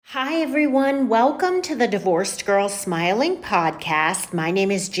Hi, everyone. Welcome to the Divorced Girl Smiling podcast. My name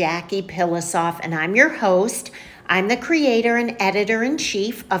is Jackie Pilosoff, and I'm your host. I'm the creator and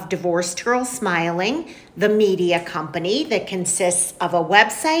editor-in-chief of Divorced Girl Smiling, the media company that consists of a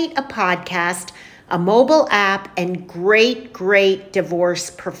website, a podcast, a mobile app, and great divorce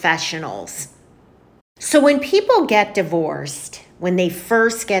professionals. So when people get divorced, when they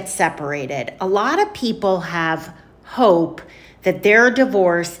first get separated, a lot of people have hope that their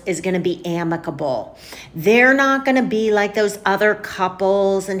divorce is going to be amicable. They're not going to be like those other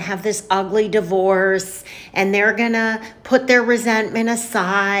couples and have this ugly divorce, and they're going to put their resentment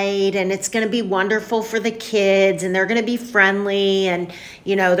aside, and it's going to be wonderful for the kids, and they're going to be friendly, and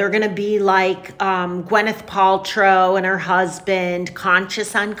they're going to be like Gwyneth Paltrow and her husband,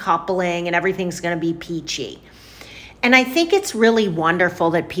 conscious uncoupling, and everything's going to be peachy. And I think it's really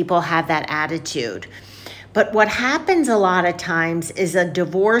wonderful that people have that attitude. But what happens a lot of times is a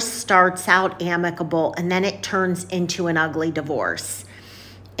divorce starts out amicable and then it turns into an ugly divorce.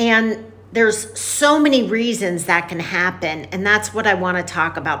 And there's so many reasons that can happen, and that's what I want to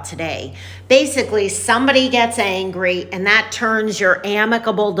talk about today. Basically, somebody gets angry and that turns your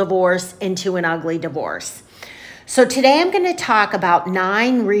amicable divorce into an ugly divorce. So today I'm going to talk about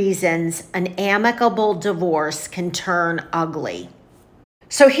 9 reasons an amicable divorce can turn ugly.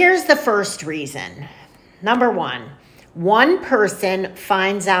 So here's the first reason. Number 1, one person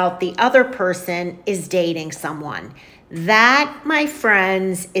finds out the other person is dating someone. That, my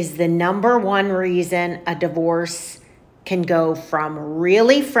friends, is the number 1 reason a divorce can go from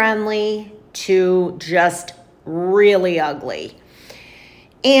really friendly to just really ugly.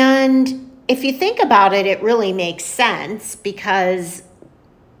 And if you think about it, it really makes sense, because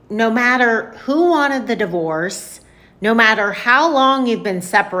no matter who wanted the divorce, no matter how long you've been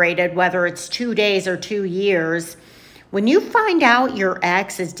separated, whether it's 2 days or 2 years, when you find out your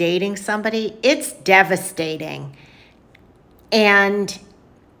ex is dating somebody, it's devastating. And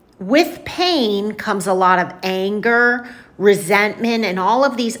with pain comes a lot of anger, resentment, and all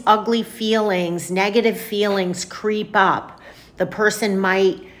of these ugly feelings, negative feelings creep up. The person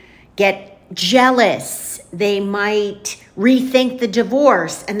might get jealous. They might rethink the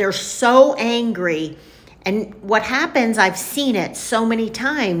divorce, and they're so angry. And what happens, I've seen it so many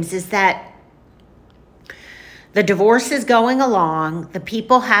times, is that the divorce is going along, the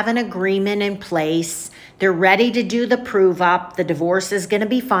people have an agreement in place, they're ready to do the prove up, the divorce is going to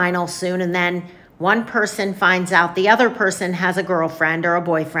be final soon, and then one person finds out the other person has a girlfriend or a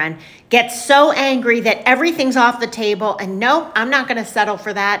boyfriend, gets so angry that everything's off the table, and nope, I'm not going to settle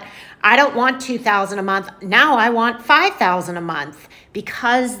for that. I don't want $2,000 a month. Now I want $5,000 a month,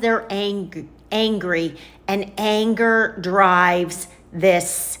 because they're angry, and anger drives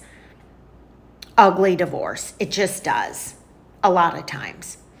this ugly divorce. It just does a lot of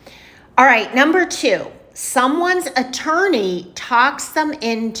times. All right, number 2, someone's attorney talks them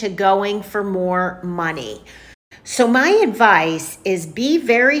into going for more money. So my advice is be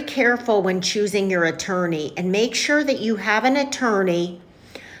very careful when choosing your attorney, and make sure that you have an attorney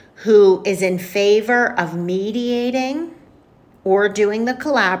who is in favor of mediating or doing the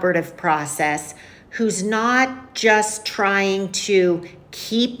collaborative process, who's not just trying to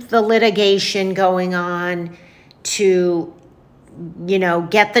keep the litigation going on to,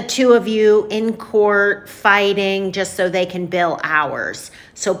 get the two of you in court fighting just so they can bill hours.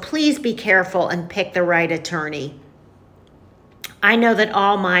 So please be careful and pick the right attorney. I know that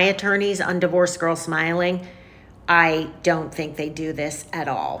all my attorneys on Divorced Girl Smiling, I don't think they do this at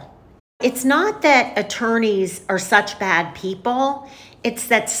all. It's not that attorneys are such bad people. It's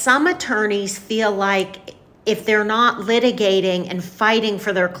that some attorneys feel like if they're not litigating and fighting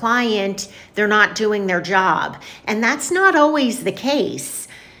for their client, they're not doing their job. And that's not always the case,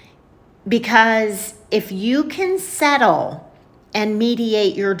 because if you can settle and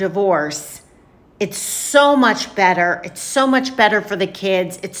mediate your divorce, it's so much better. It's so much better for the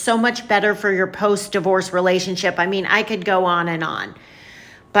kids. It's so much better for your post-divorce relationship. I mean, I could go on and on.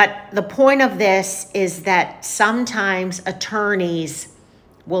 But the point of this is that sometimes attorneys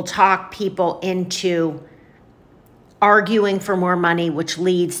will talk people into arguing for more money, which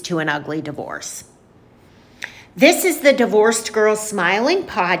leads to an ugly divorce. This is the Divorced Girl Smiling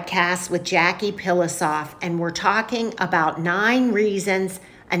podcast with Jackie Pilosoff, and we're talking about 9 reasons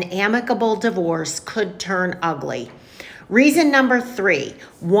an amicable divorce could turn ugly. Reason number 3,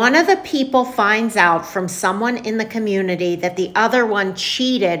 one of the people finds out from someone in the community that the other one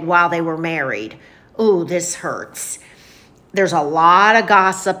cheated while they were married. Ooh, this hurts. There's a lot of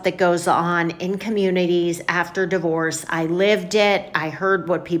gossip that goes on in communities after divorce. I lived it. I heard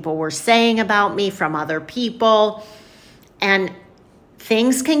what people were saying about me from other people. And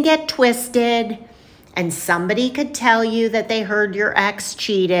things can get twisted, and somebody could tell you that they heard your ex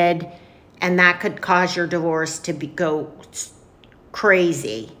cheated, and that could cause your divorce to go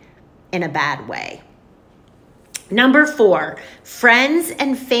crazy in a bad way. Number 4, friends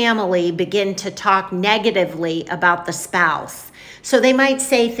and family begin to talk negatively about the spouse. So they might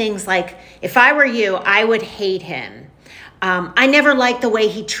say things like, if I were you, I would hate him. I never liked the way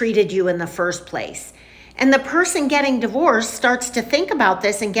he treated you in the first place. And the person getting divorced starts to think about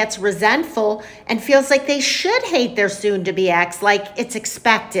this and gets resentful and feels like they should hate their soon-to-be ex, like it's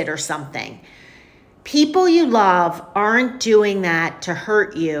expected or something. People you love aren't doing that to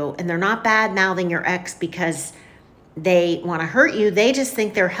hurt you, and they're not bad-mouthing your ex because they want to hurt you. They just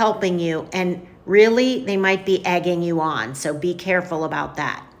think they're helping you, and really, they might be egging you on. So be careful about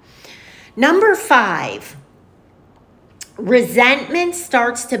that. Number 5, resentment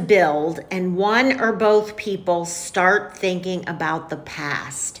starts to build, and one or both people start thinking about the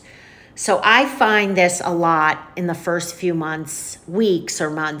past. So I find this a lot in the first few months, weeks or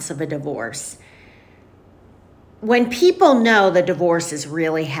months of a divorce. When people know the divorce is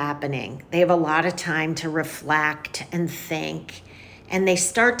really happening, they have a lot of time to reflect and think. And they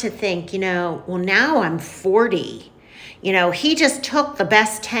start to think, well, now I'm 40. He just took the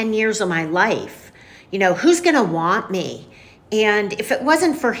best 10 years of my life. Who's going to want me? And if it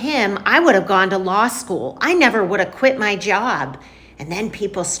wasn't for him, I would have gone to law school. I never would have quit my job. And then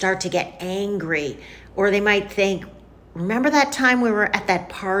people start to get angry. Or they might think, remember that time we were at that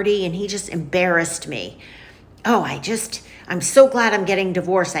party and he just embarrassed me? Oh, I'm so glad I'm getting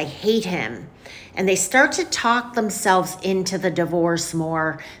divorced. I hate him. And they start to talk themselves into the divorce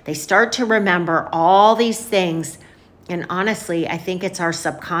more. They start to remember all these things. And honestly, I think it's our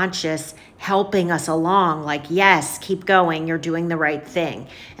subconscious helping us along. Like, yes, keep going. You're doing the right thing.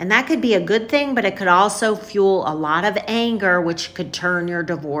 And that could be a good thing, but it could also fuel a lot of anger, which could turn your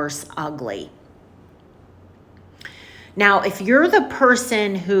divorce ugly. Now, if you're the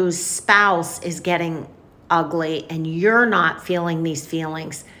person whose spouse is getting ugly and you're not feeling these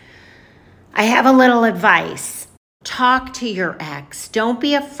feelings, I have a little advice. Talk to your ex. Don't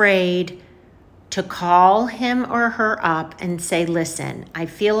be afraid to call him or her up and say, listen, I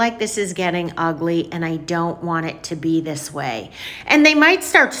feel like this is getting ugly and I don't want it to be this way. And they might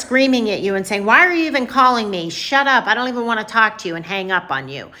start screaming at you and saying, why are you even calling me? Shut up. I don't even want to talk to you, and hang up on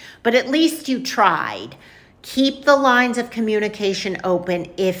you. But at least you tried. Keep the lines of communication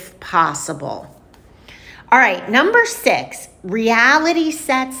open if possible. All right, number 6, reality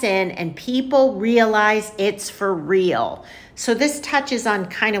sets in and people realize it's for real. So this touches on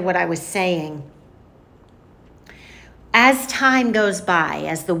kind of what I was saying. As time goes by,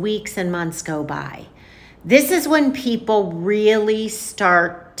 as the weeks and months go by, this is when people really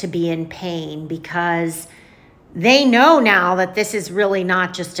start to be in pain because they know now that this is really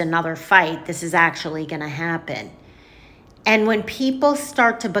not just another fight. This is actually going to happen. And when people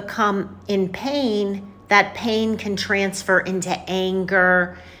start to become in pain, that pain can transfer into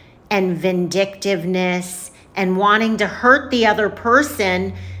anger and vindictiveness and wanting to hurt the other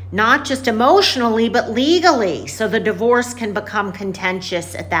person, not just emotionally, but legally. So the divorce can become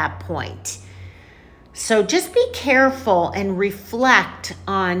contentious at that point. So just be careful and reflect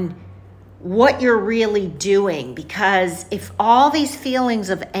on what you're really doing, because if all these feelings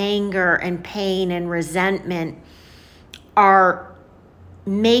of anger and pain and resentment are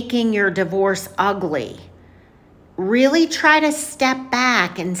making your divorce ugly, really try to step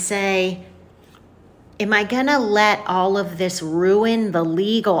back and say, am I going to let all of this ruin the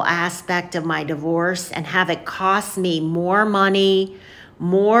legal aspect of my divorce and have it cost me more money,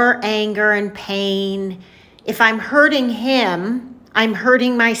 more anger and pain? If I'm hurting him, I'm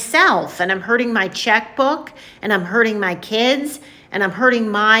hurting myself, and I'm hurting my checkbook, and I'm hurting my kids, and I'm hurting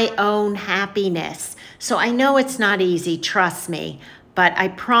my own happiness. So I know it's not easy, trust me. But I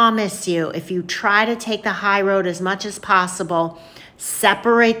promise you, if you try to take the high road as much as possible,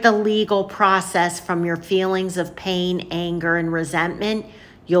 separate the legal process from your feelings of pain, anger, and resentment,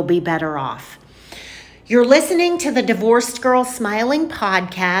 you'll be better off. You're listening to the Divorced Girl Smiling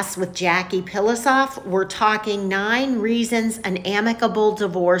podcast with Jackie Pilosoff. We're talking 9 reasons an amicable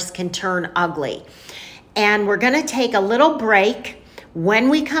divorce can turn ugly. And we're going to take a little break. When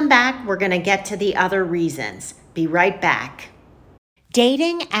we come back, we're going to get to the other reasons. Be right back.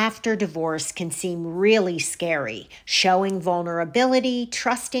 Dating after divorce can seem really scary. Showing vulnerability,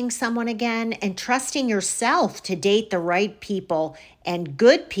 trusting someone again, and trusting yourself to date the right people and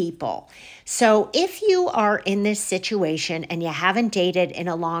good people. So if you are in this situation and you haven't dated in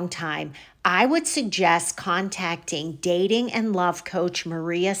a long time, I would suggest contacting dating and love coach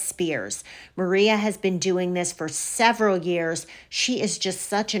Maria Spears. Maria has been doing this for several years. She is just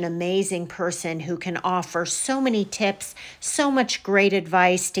such an amazing person who can offer so many tips, so much great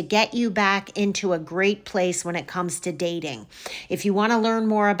advice to get you back into a great place when it comes to dating. If you want to learn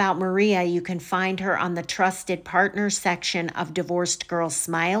more about Maria, you can find her on the Trusted Partners section of Divorced Girls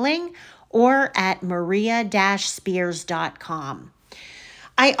Smiling or at maria-spears.com.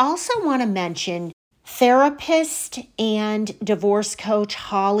 I also want to mention therapist and divorce coach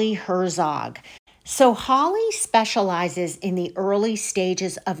Holly Herzog. So Holly specializes in the early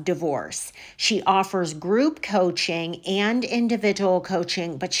stages of divorce. She offers group coaching and individual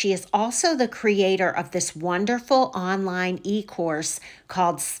coaching, but she is also the creator of this wonderful online e-course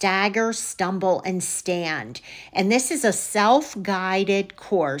called Stagger, Stumble, and Stand. And this is a self-guided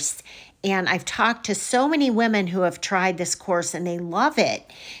course. And I've talked to so many women who have tried this course and they love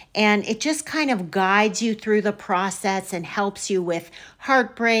it. And it just kind of guides you through the process and helps you with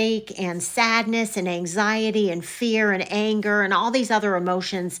heartbreak and sadness and anxiety and fear and anger and all these other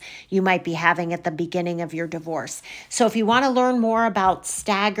emotions you might be having at the beginning of your divorce. So if you want to learn more about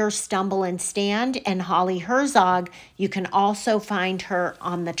Stagger, Stumble, and Stand and Holly Herzog, you can also find her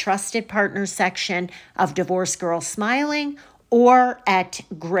on the Trusted Partners section of Divorced Girls Smiling or at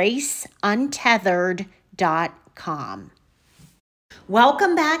graceuntethered.com.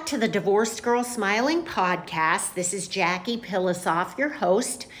 Welcome back to the Divorced Girl Smiling podcast. This is Jackie Pilosoff, your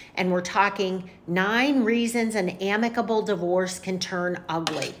host, and we're talking 9 reasons an amicable divorce can turn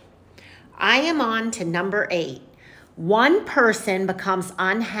ugly. I am on to number 8. One person becomes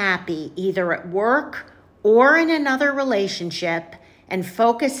unhappy either at work or in another relationship and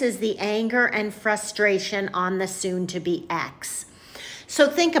focuses the anger and frustration on the soon-to-be ex. So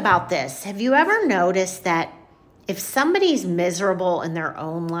think about this. Have you ever noticed that if somebody's miserable in their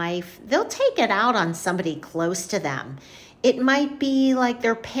own life, they'll take it out on somebody close to them? It might be like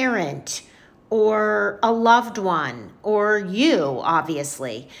their parent or a loved one or you,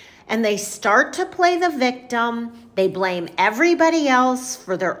 obviously. And they start to play the victim. They blame everybody else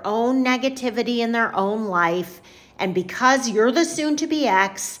for their own negativity in their own life. And because you're the soon-to-be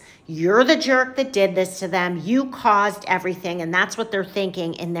ex, you're the jerk that did this to them, you caused everything, and that's what they're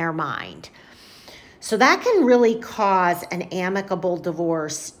thinking in their mind. So that can really cause an amicable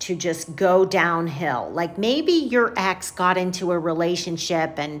divorce to just go downhill. Like maybe your ex got into a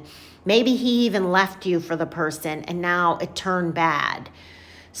relationship and maybe he even left you for the person and now it turned bad.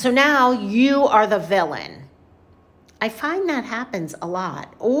 So now you are the villain. I find that happens a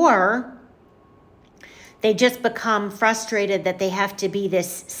lot. Or they just become frustrated that they have to be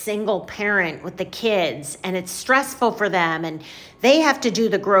this single parent with the kids and it's stressful for them and they have to do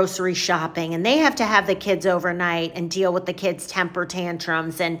the grocery shopping and they have to have the kids overnight and deal with the kids' temper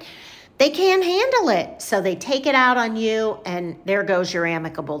tantrums and they can't handle it. So they take it out on you and there goes your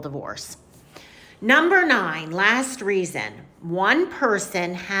amicable divorce. Number 9, last reason. One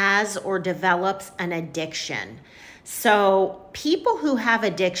person has or develops an addiction. So people who have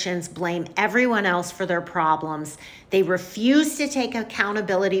addictions blame everyone else for their problems. They refuse to take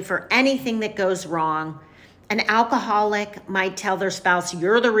accountability for anything that goes wrong. An alcoholic might tell their spouse,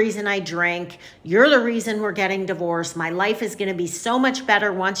 "You're the reason I drink. You're the reason we're getting divorced. My life is going to be so much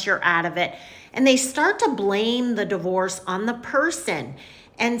better once you're out of it." And they start to blame the divorce on the person.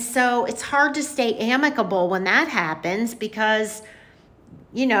 And so it's hard to stay amicable when that happens because,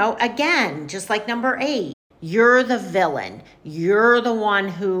 again, just like number 8, you're the villain. You're the one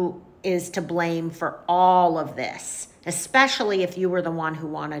who is to blame for all of this, especially if you were the one who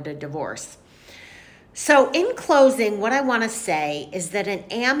wanted a divorce. So in closing, what I want to say is that an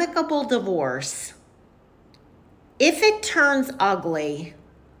amicable divorce, if it turns ugly,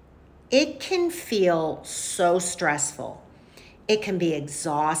 it can feel so stressful. It can be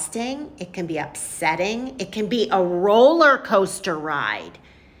exhausting. It can be upsetting. It can be a roller coaster ride.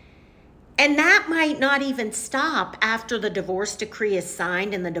 And that might not even stop after the divorce decree is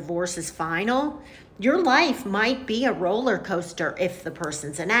signed and the divorce is final. Your life might be a roller coaster if the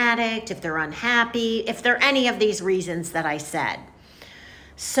person's an addict, if they're unhappy, if they're any of these reasons that I said.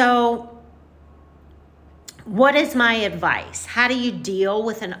 So, what is my advice? How do you deal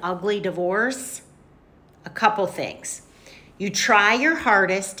with an ugly divorce? A couple things. You try your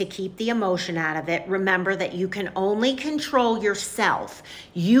hardest to keep the emotion out of it. Remember that you can only control yourself.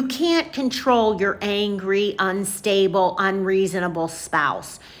 You can't control your angry, unstable, unreasonable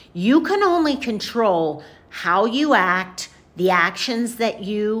spouse. You can only control how you act, the actions that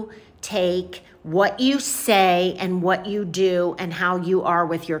you take, what you say and what you do and how you are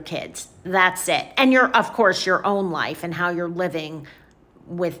with your kids. That's it. And of course, your own life and how you're living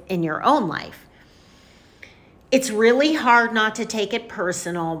in your own life. It's really hard not to take it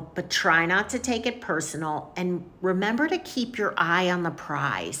personal, but try not to take it personal. And remember to keep your eye on the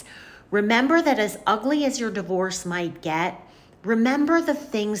prize. Remember that as ugly as your divorce might get, remember the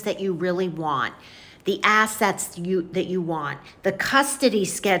things that you really want, the assets that you want, the custody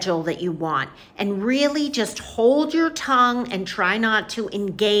schedule that you want, and really just hold your tongue and try not to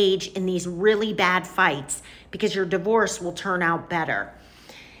engage in these really bad fights, because your divorce will turn out better.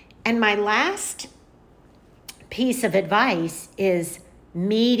 And my last piece of advice is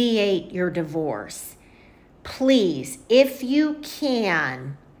mediate your divorce. Please, if you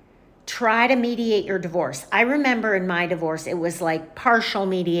can, try to mediate your divorce. I remember in my divorce, it was like partial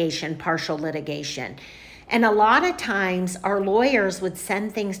mediation, partial litigation. And a lot of times our lawyers would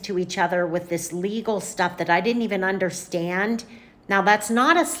send things to each other with this legal stuff that I didn't even understand. Now, that's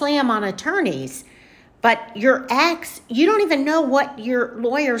not a slam on attorneys, but your ex, you don't even know what your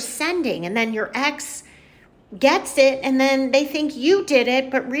lawyer's sending. And then your ex gets it, and then they think you did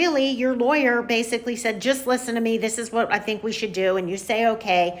it, but really your lawyer basically said, just listen to me, this is what I think we should do, and you say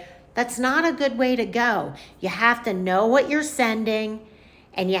okay. That's not a good way to go. You have to know what you're sending,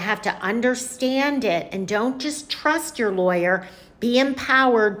 and you have to understand it, and don't just trust your lawyer. Be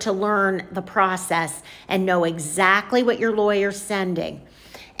empowered to learn the process and know exactly what your lawyer's sending.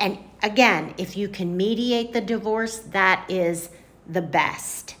 And again, if you can mediate the divorce, that is the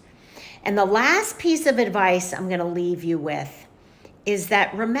best. And the last piece of advice I'm going to leave you with is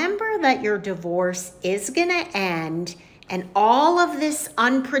that remember that your divorce is going to end, and all of this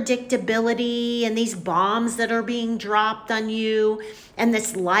unpredictability and these bombs that are being dropped on you and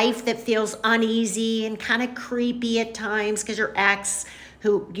this life that feels uneasy and kind of creepy at times because your ex,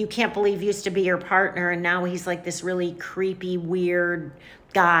 who you can't believe used to be your partner, and now he's like this really creepy, weird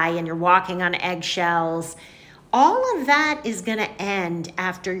guy, and you're walking on eggshells. All of that is going to end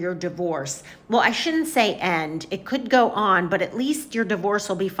after your divorce. Well, I shouldn't say end. It could go on, but at least your divorce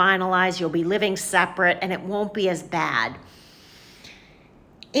will be finalized. You'll be living separate, and it won't be as bad.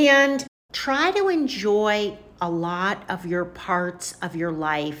 And try to enjoy a lot of your parts of your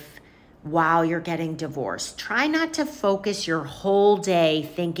life while you're getting divorced. Try not to focus your whole day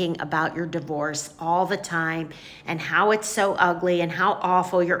thinking about your divorce all the time and how it's so ugly and how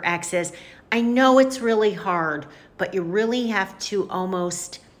awful your ex is. I know it's really hard, but you really have to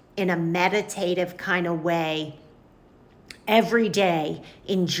almost in a meditative kind of way every day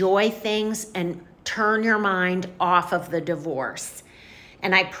enjoy things and turn your mind off of the divorce.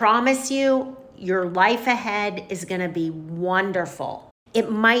 And I promise you, your life ahead is going to be wonderful.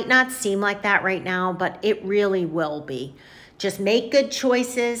 It might not seem like that right now, but it really will be. Just make good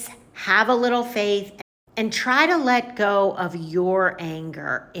choices, have a little faith, and try to let go of your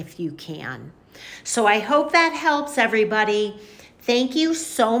anger if you can. So I hope that helps, everybody. Thank you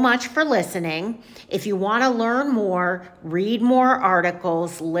so much for listening. If you want to learn more, read more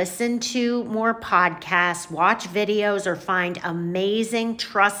articles, listen to more podcasts, watch videos, or find amazing,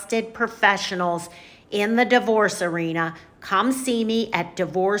 trusted professionals in the divorce arena, come see me at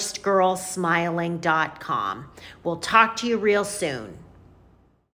divorcedgirlsmiling.com. We'll talk to you real soon.